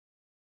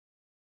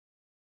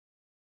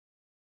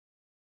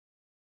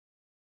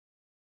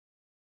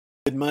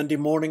Good Monday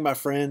morning, my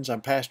friends.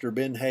 I'm Pastor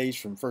Ben Hayes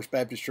from First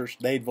Baptist Church,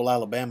 Dadeville,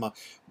 Alabama,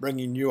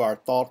 bringing you our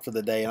thought for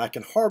the day. And I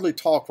can hardly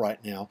talk right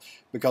now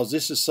because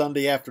this is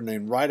Sunday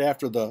afternoon, right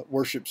after the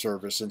worship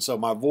service. And so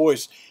my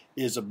voice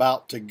is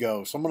about to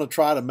go. So I'm going to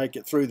try to make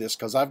it through this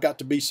because I've got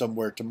to be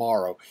somewhere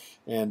tomorrow.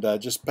 And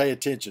just pay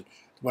attention.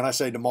 When I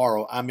say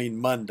tomorrow, I mean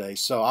Monday.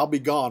 So I'll be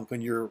gone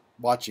when you're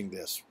watching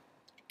this.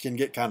 Can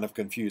get kind of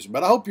confusing.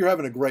 But I hope you're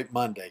having a great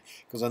Monday,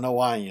 because I know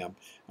I am.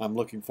 I'm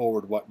looking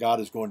forward to what God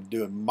is going to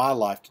do in my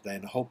life today,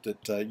 and I hope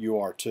that you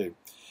are too.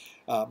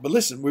 But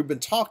listen, we've been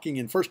talking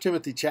in 1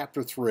 Timothy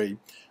chapter 3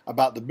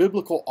 about the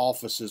biblical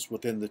offices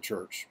within the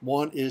church.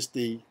 One is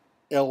the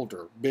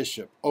elder,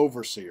 bishop,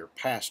 overseer,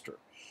 pastor.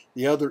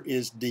 The other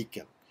is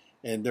deacon.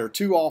 And there are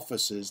two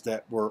offices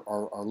that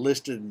are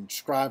listed and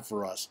described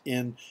for us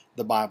in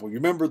the Bible. You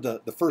remember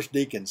the first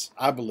deacons,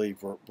 I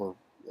believe, were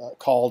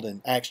called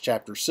in Acts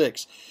chapter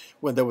 6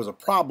 when there was a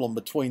problem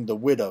between the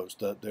widows.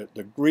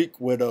 The Greek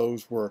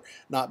widows were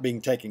not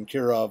being taken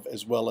care of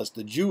as well as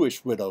the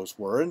Jewish widows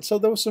were. And so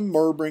there was some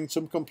murmuring,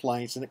 some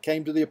complaints, and it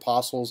came to the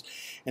apostles.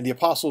 And the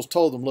apostles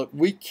told them, look,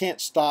 we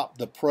can't stop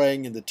the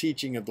praying and the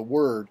teaching of the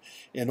word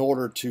in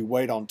order to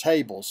wait on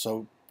tables.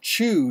 So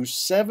choose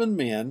 7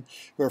 men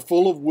who are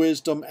full of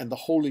wisdom and the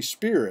Holy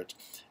Spirit,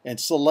 and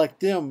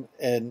select them,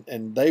 and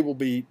they will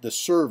be the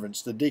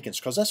servants, the deacons,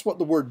 because that's what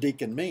the word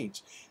deacon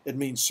means. It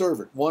means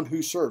servant, one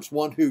who serves,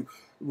 one who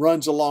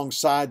runs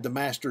alongside the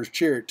master's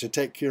chariot to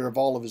take care of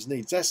all of his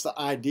needs. That's the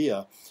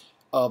idea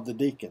of the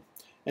deacon.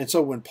 And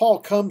so when Paul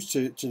comes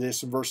to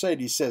this in verse 8,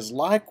 he says,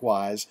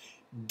 likewise,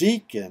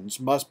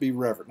 deacons must be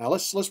reverent. Now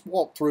let's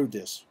walk through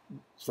this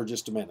for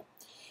just a minute.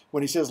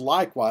 When he says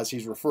likewise,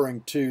 he's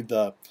referring to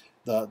the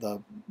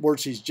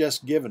words he's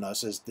just given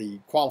us as the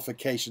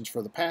qualifications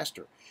for the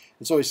pastor.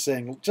 And so he's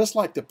saying, just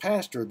like the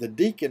pastor, the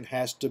deacon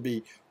has to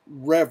be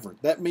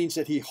reverent. That means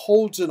that he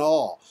holds in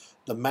awe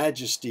the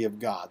majesty of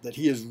God, that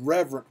he is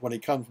reverent when he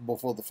comes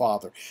before the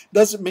Father.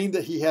 Doesn't mean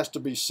that he has to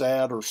be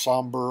sad or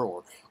somber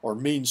or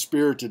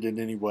mean-spirited in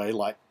any way.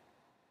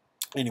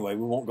 Anyway,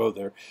 we won't go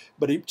there.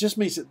 But it just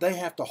means that they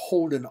have to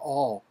hold in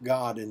awe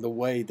God in the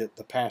way that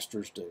the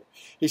pastors do.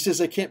 He says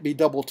they can't be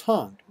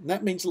double-tongued, and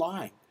that means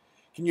lying.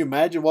 Can you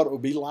imagine what it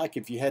would be like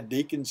if you had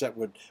deacons that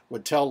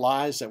would tell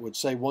lies, that would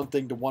say one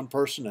thing to one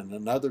person and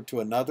another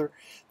to another?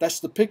 That's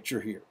the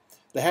picture here.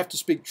 They have to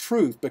speak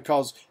truth,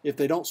 because if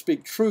they don't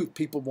speak truth,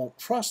 people won't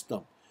trust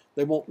them.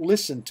 They won't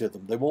listen to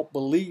them. They won't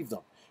believe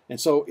them. And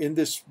so in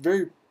this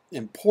very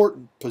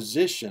important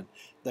position,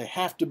 they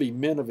have to be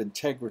men of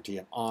integrity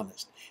and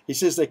honest. He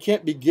says they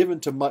can't be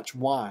given to much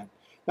wine.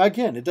 Now,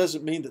 again, it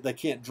doesn't mean that they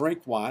can't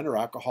drink wine or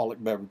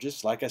alcoholic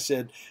beverages. Like I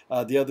said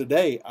the other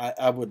day,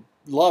 I would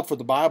love for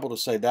the Bible to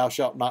say, thou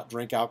shalt not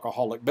drink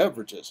alcoholic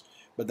beverages.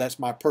 But that's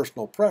my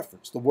personal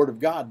preference. The Word of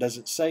God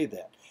doesn't say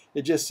that.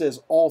 It just says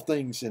all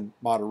things in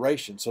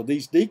moderation. So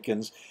these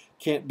deacons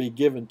can't be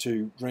given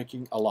to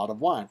drinking a lot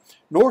of wine.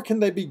 Nor can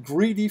they be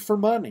greedy for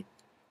money.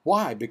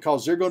 Why?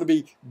 Because they're going to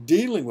be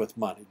dealing with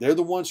money. They're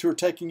the ones who are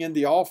taking in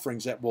the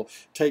offerings that will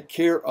take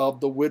care of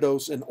the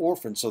widows and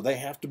orphans. So they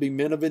have to be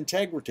men of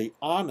integrity,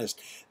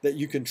 honest, that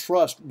you can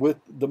trust with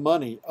the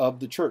money of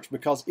the church,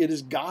 because it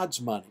is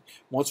God's money.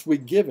 Once we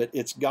give it,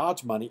 it's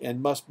God's money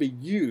and must be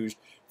used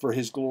for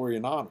His glory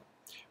and honor.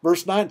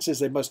 Verse 9 says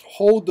they must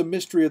hold the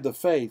mystery of the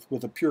faith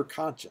with a pure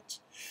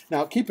conscience.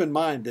 Now keep in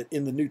mind that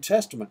in the New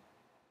Testament,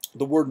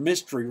 the word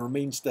mystery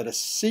means that a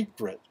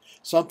secret,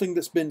 something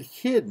that's been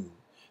hidden,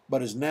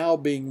 but is now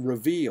being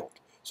revealed.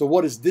 So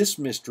what is this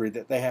mystery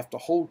that they have to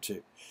hold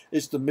to?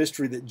 It's the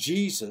mystery that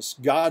Jesus,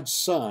 God's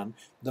Son,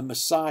 the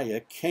Messiah,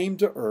 came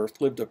to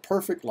earth, lived a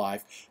perfect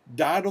life,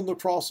 died on the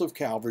cross of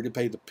Calvary to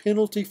pay the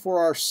penalty for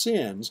our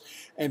sins,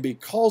 and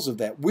because of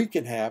that, we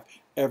can have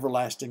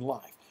everlasting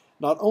life.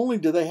 Not only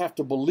do they have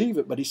to believe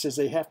it, but he says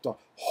they have to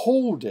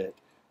hold it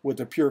with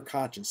a pure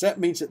conscience. That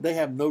means that they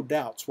have no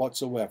doubts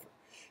whatsoever.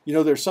 You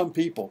know, there's some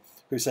people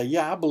who say,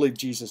 yeah, I believe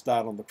Jesus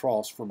died on the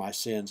cross for my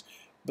sins,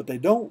 but they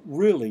don't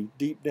really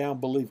deep down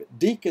believe it.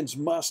 Deacons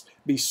must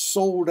be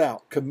sold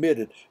out,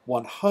 committed,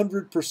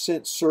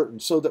 100% certain,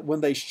 so that when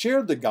they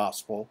share the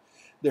gospel,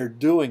 they're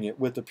doing it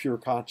with a pure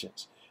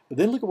conscience. But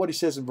then look at what he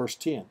says in verse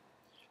 10.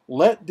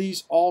 Let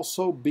these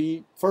also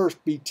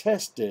first be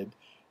tested,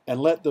 and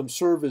let them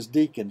serve as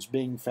deacons,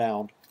 being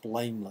found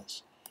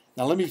blameless.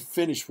 Now let me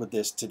finish with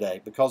this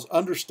today, because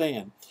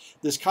understand,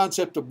 this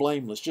concept of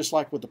blameless, just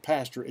like with the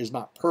pastor, is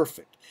not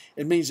perfect.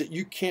 It means that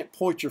you can't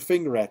point your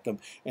finger at them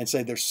and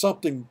say there's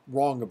something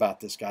wrong about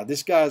this guy.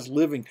 This guy is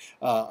living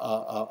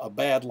a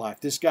bad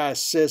life. This guy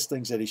says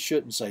things that he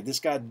shouldn't say. This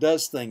guy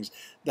does things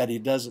that he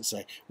doesn't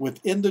say.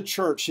 Within the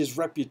church, his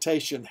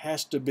reputation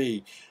has to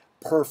be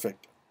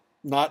perfect.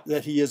 Not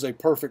that he is a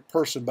perfect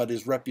person, but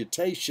his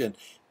reputation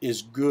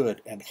is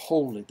good and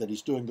holy, that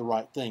he's doing the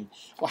right thing.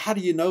 Well, how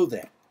do you know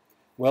that?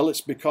 Well,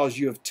 it's because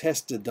you have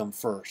tested them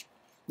first.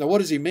 Now, what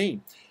does he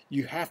mean?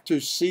 You have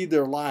to see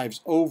their lives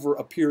over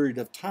a period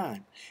of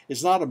time.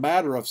 It's not a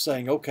matter of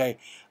saying, okay,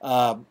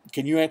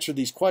 can you answer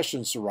these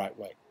questions the right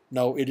way?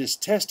 No, it is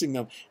testing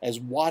them as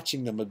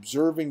watching them,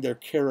 observing their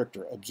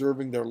character,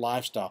 observing their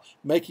lifestyle,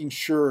 making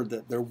sure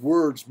that their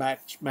words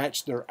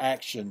match their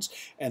actions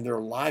and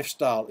their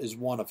lifestyle is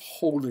one of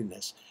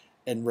holiness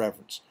and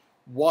reverence.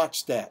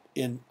 Watch that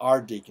in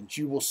our deacons.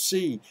 You will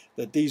see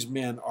that these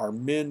men are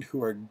men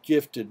who are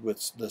gifted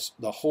with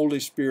the Holy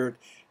Spirit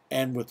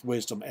and with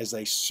wisdom as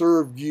they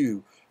serve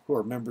you who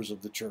are members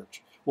of the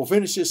church. We'll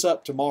finish this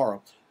up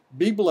tomorrow.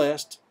 Be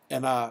blessed,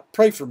 and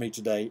pray for me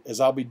today as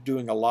I'll be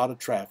doing a lot of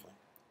traveling.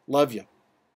 Love you.